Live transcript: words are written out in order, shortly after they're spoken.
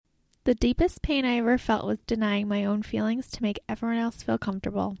The deepest pain I ever felt was denying my own feelings to make everyone else feel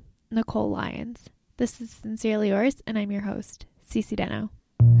comfortable. Nicole Lyons. This is Sincerely Yours, and I'm your host, Cece Deno.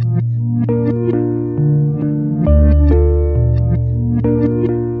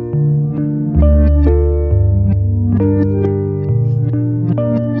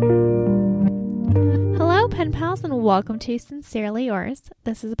 Hello, pen pals, and welcome to Sincerely Yours.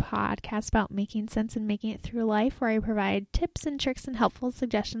 This is a podcast about making sense and making it through life, where I provide tips and tricks and helpful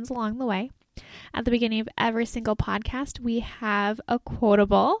suggestions along the way. At the beginning of every single podcast, we have a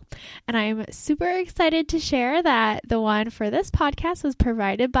quotable, and I'm super excited to share that the one for this podcast was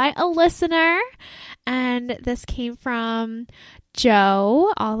provided by a listener, and this came from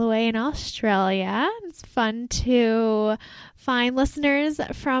Joe, all the way in Australia. It's fun to find listeners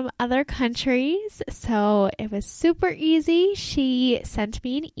from other countries, so it was super easy. She sent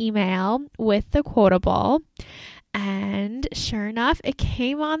me an email with the quotable, and sure enough, it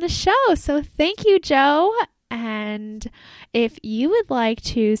came on the show. So thank you, Joe. And if you would like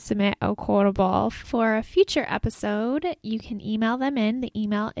to submit a quotable for a future episode, you can email them in. The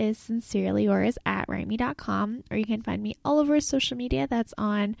email is sincerelyyours@writeme.com, or you can find me all over social media. That's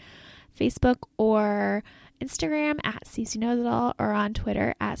on Facebook or Instagram at Cece Knows It All, or on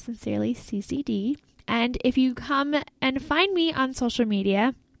Twitter at SincerelyCCD. And if you come and find me on social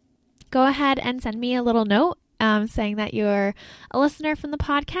media, go ahead and send me a little note saying that you're a listener from the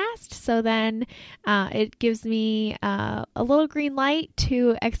podcast. So then it gives me a little green light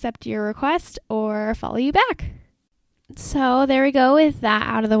to accept your request or follow you back. So there we go. With that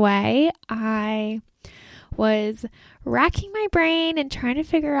out of the way, I was racking my brain and trying to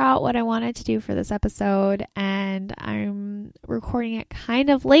figure out what I wanted to do for this episode, and I'm recording it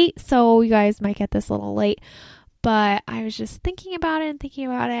kind of late, so you guys might get this a little late, but I was just thinking about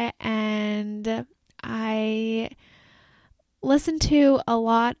it, and I listened to a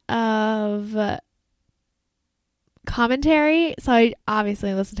lot of commentary. So I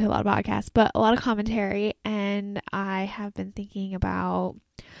obviously listen to a lot of podcasts, but a lot of commentary. And I have been thinking about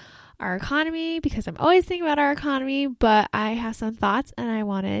our economy, because I'm always thinking about our economy, but I have some thoughts and I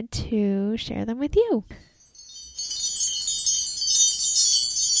wanted to share them with you.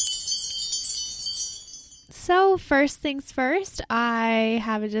 So first things first, I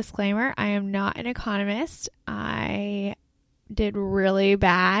have a disclaimer. I am not an economist. I did really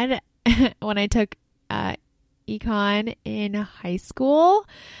bad when I took econ in high school,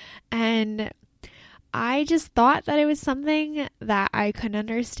 and I just thought that it was something that I couldn't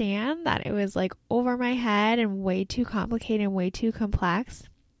understand, that it was like over my head and way too complicated and way too complex.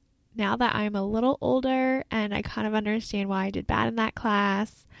 Now that I'm a little older and I kind of understand why I did bad in that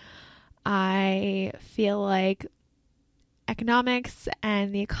class, I feel like economics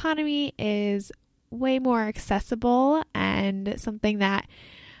and the economy is way more accessible, and something that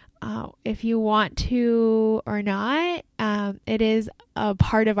if you want to or not, it is a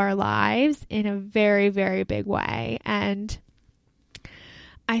part of our lives in a very, very big way. And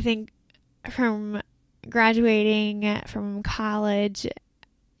I think from graduating from college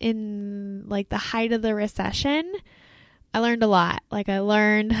in like the height of the recession, I learned a lot. Like I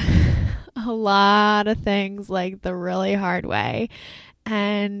learned a lot of things like the really hard way.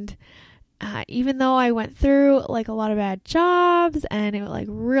 And even though I went through like a lot of bad jobs and it was like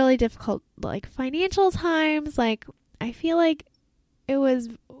really difficult, like financial times, like I feel like it was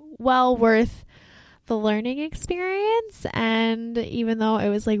well worth the learning experience. And even though it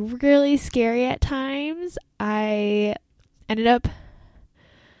was like really scary at times, I ended up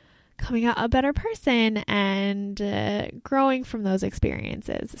coming out a better person and growing from those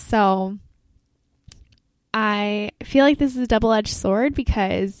experiences. So I feel like this is a double-edged sword,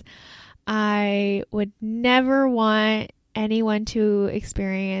 because I would never want anyone to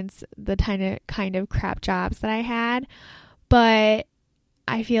experience the kind of crap jobs that I had, but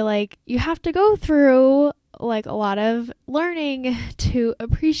I feel like you have to go through like a lot of learning to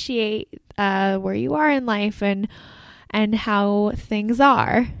appreciate where you are in life and how things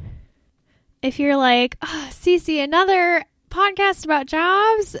are. If you're like, oh, Cece, another podcast about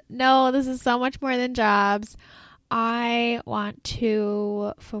jobs? No, this is so much more than jobs. I want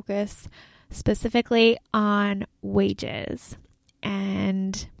to focus specifically on wages.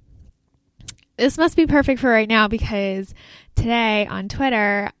 And this must be perfect for right now, because today on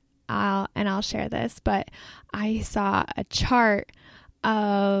Twitter, I'll share this, but I saw a chart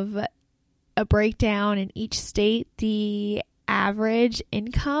of a breakdown in each state, the average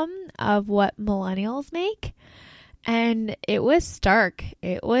income of what millennials make. And it was stark.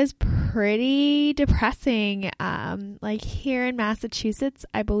 It was pretty depressing. Like here in Massachusetts,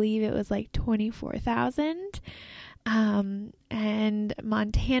 I believe it was like $24,000. And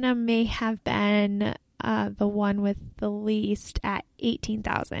Montana may have been the one with the least at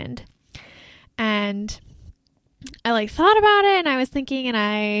 18,000. And I thought about it, and I was thinking, and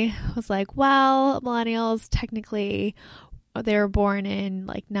I was like, well, millennials technically, they were born in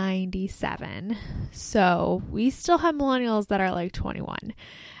 97. So we still have millennials that are 21.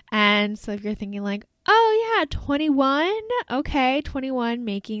 And so if you're thinking oh yeah, 21, okay, 21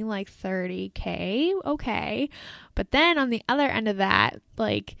 making $30K, okay. But then on the other end of that,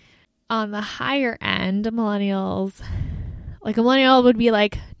 on the higher end, millennials, a millennial would be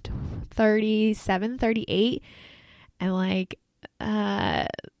 37, 38, and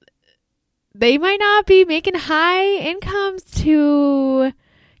they might not be making high incomes to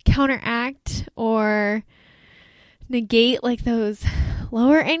counteract or negate those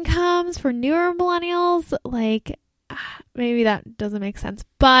lower incomes for newer millennials. Maybe that doesn't make sense,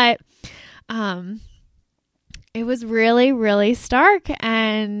 but it was really, really stark.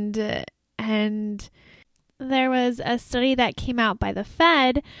 And there was a study that came out by the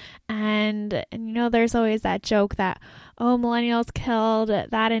Fed, and there's always that joke that, oh, millennials killed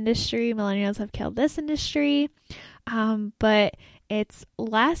that industry, millennials have killed this industry, but it's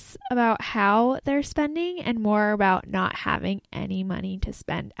less about how they're spending and more about not having any money to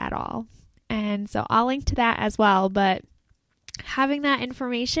spend at all. And so I'll link to that as well, but having that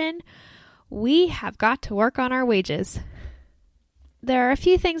information, we have got to work on our wages. There are a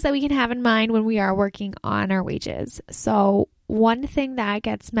few things that we can have in mind when we are working on our wages. So one thing that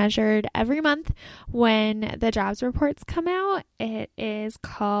gets measured every month when the jobs reports come out, it is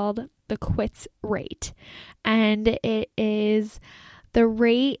called the quits rate. And it is the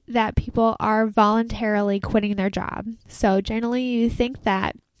rate that people are voluntarily quitting their job. So generally you think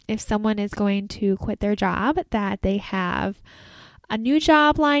that if someone is going to quit their job, that they have a new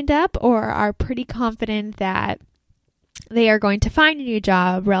job lined up or are pretty confident that they are going to find a new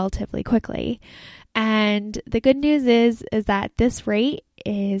job relatively quickly. And the good news is that this rate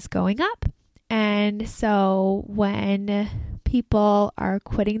is going up. And so when people are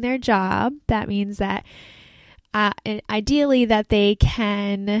quitting their job, that means that ideally that they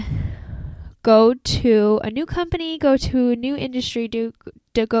can go to a new company, go to a new industry, to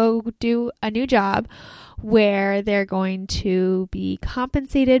go do a new job where they're going to be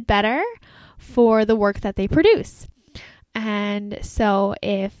compensated better for the work that they produce. And so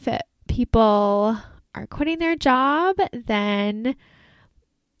if people are quitting their job, then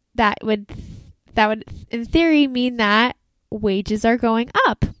that would in theory mean that wages are going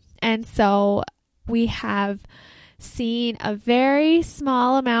up. And so we have seen a very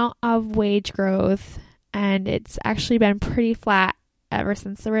small amount of wage growth, and it's actually been pretty flat ever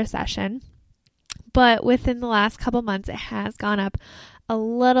since the recession. But within the last couple months, it has gone up a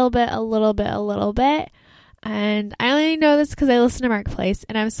little bit. And I only know this because I listen to Marketplace,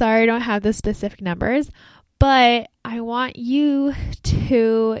 and I'm sorry I don't have the specific numbers, but I want you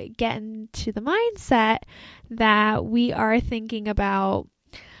to get into the mindset that we are thinking about,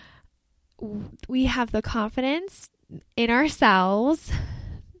 we have the confidence in ourselves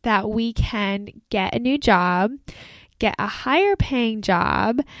that we can get a new job, get a higher paying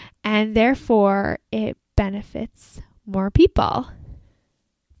job, and therefore it benefits more people.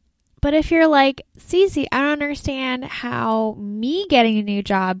 But if you're like, Cece, I don't understand how me getting a new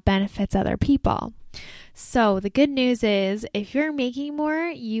job benefits other people. So the good news is if you're making more,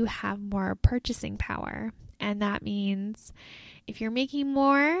 you have more purchasing power. And that means if you're making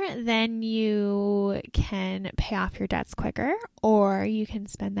more, then you can pay off your debts quicker, or you can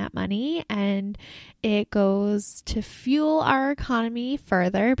spend that money and it goes to fuel our economy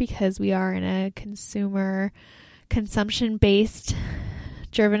further because we are in a consumption-based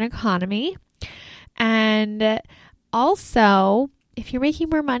driven economy. And also, if you're making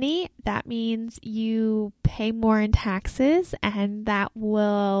more money, that means you pay more in taxes, and that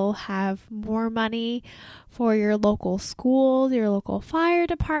will have more money for your local schools, your local fire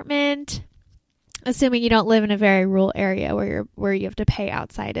department, assuming you don't live in a very rural area where you have to pay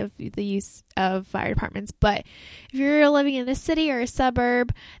outside of the use of fire departments. But if you're living in a city or a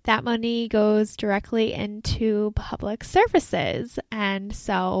suburb, that money goes directly into public services. And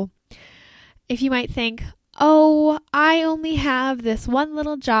so if you might think, oh, I only have this one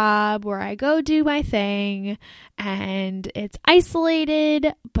little job where I go do my thing and it's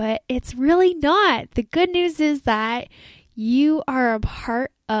isolated, but it's really not. The good news is that you are a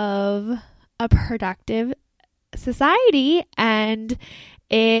part of a productive society, and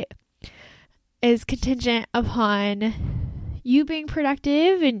it is contingent upon you being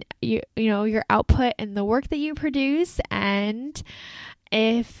productive and you know your output and the work that you produce. And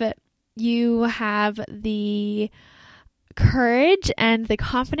if you have the courage and the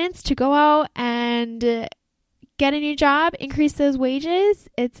confidence to go out and get a new job, increase those wages,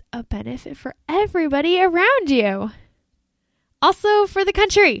 it's a benefit for everybody around you. Also for the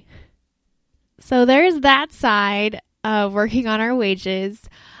country. So there's that side of working on our wages.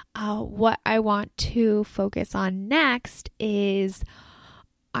 What I want to focus on next is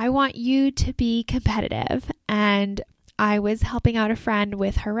I want you to be competitive. And I was helping out a friend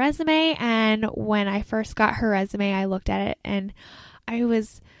with her resume, and when I first got her resume, I looked at it and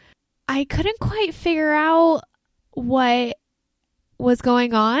I couldn't quite figure out what was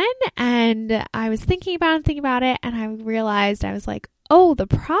going on, and I was thinking about it, and I realized, I was like, oh, the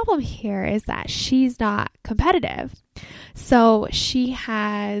problem here is that she's not competitive. So she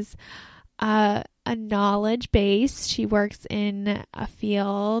has a knowledge base. She works in a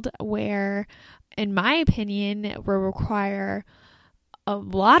field where, in my opinion, will require a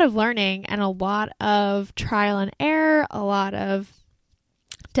lot of learning and a lot of trial and error, a lot of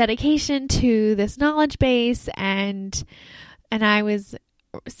dedication to this knowledge base. And I was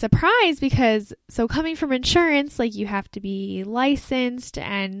surprised because, so coming from insurance, like, you have to be licensed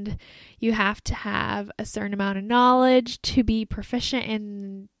and you have to have a certain amount of knowledge to be proficient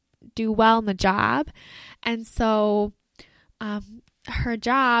and do well in the job. And so her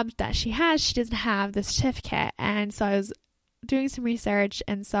job that she has, she doesn't have the certificate. And so I was doing some research,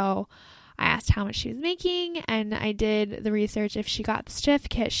 and so I asked how much she was making, and I did the research. If she got the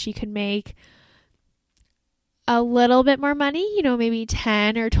certificate, she could make a little bit more money, maybe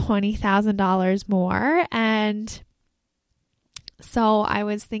 $10,000 or $20,000 more. And so I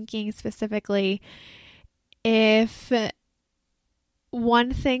was thinking specifically, if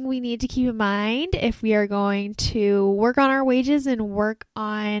one thing we need to keep in mind if we are going to work on our wages and work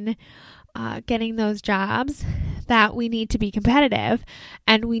on getting those jobs, that we need to be competitive,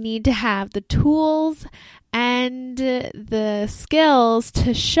 and we need to have the tools and the skills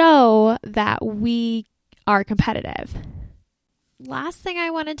to show that we are competitive. Last thing I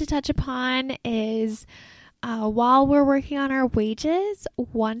wanted to touch upon is while we're working on our wages,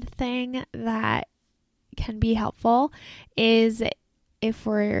 one thing that can be helpful is if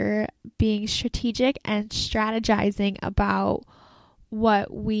we're being strategic and strategizing about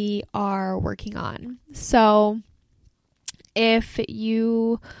what we are working on. So if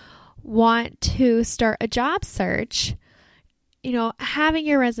you want to start a job search, having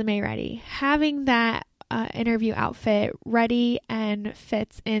your resume ready, having that interview outfit ready and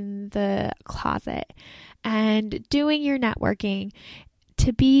fits in the closet, and doing your networking,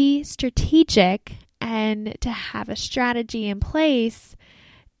 to be strategic and to have a strategy in place,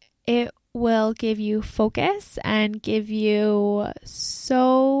 it will give you focus and give you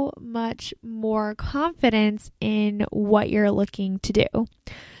so much more confidence in what you're looking to do.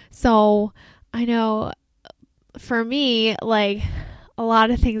 So I know for me, like, a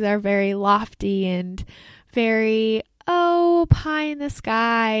lot of things are very lofty and very, pie in the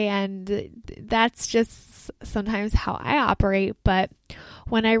sky, and that's just sometimes how I operate. But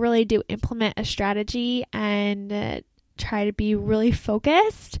when I really do implement a strategy and try to be really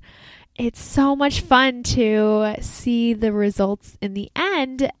focused, it's so much fun to see the results in the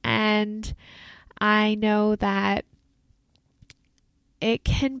end. And I know that it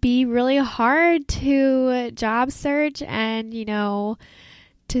can be really hard to job search and,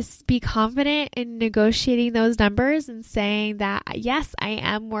 to be confident in negotiating those numbers and saying that, yes, I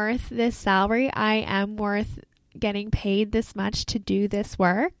am worth this salary. I am worth getting paid this much to do this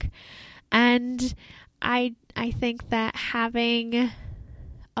work. And I think that having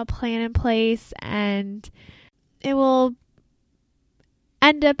a plan in place, and it will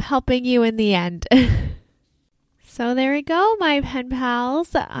end up helping you in the end. So there we go, my pen pals.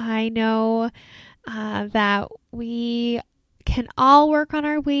 I know that we can all work on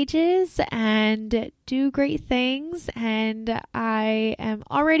our wages and do great things, and I am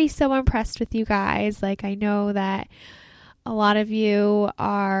already so impressed with you guys. Like, I know that a lot of you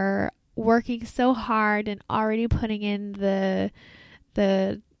are working so hard and already putting in the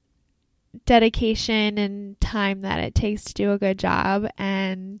dedication and time that it takes to do a good job.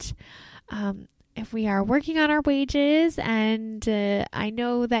 And if we are working on our wages, and I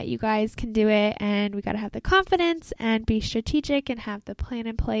know that you guys can do it, and we got to have the confidence and be strategic and have the plan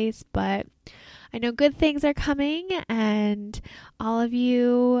in place. But I know good things are coming, and all of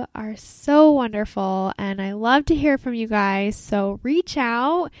you are so wonderful, and I love to hear from you guys. So reach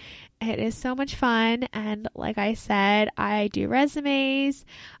out. It is so much fun. And like I said, I do resumes.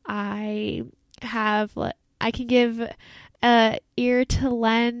 I can give an ear to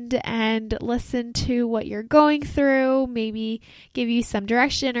lend and listen to what you're going through, maybe give you some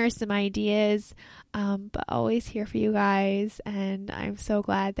direction or some ideas but always here for you guys. And I'm so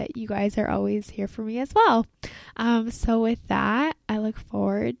glad that you guys are always here for me as well. So with that, I look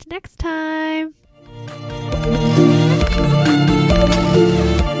forward to next time.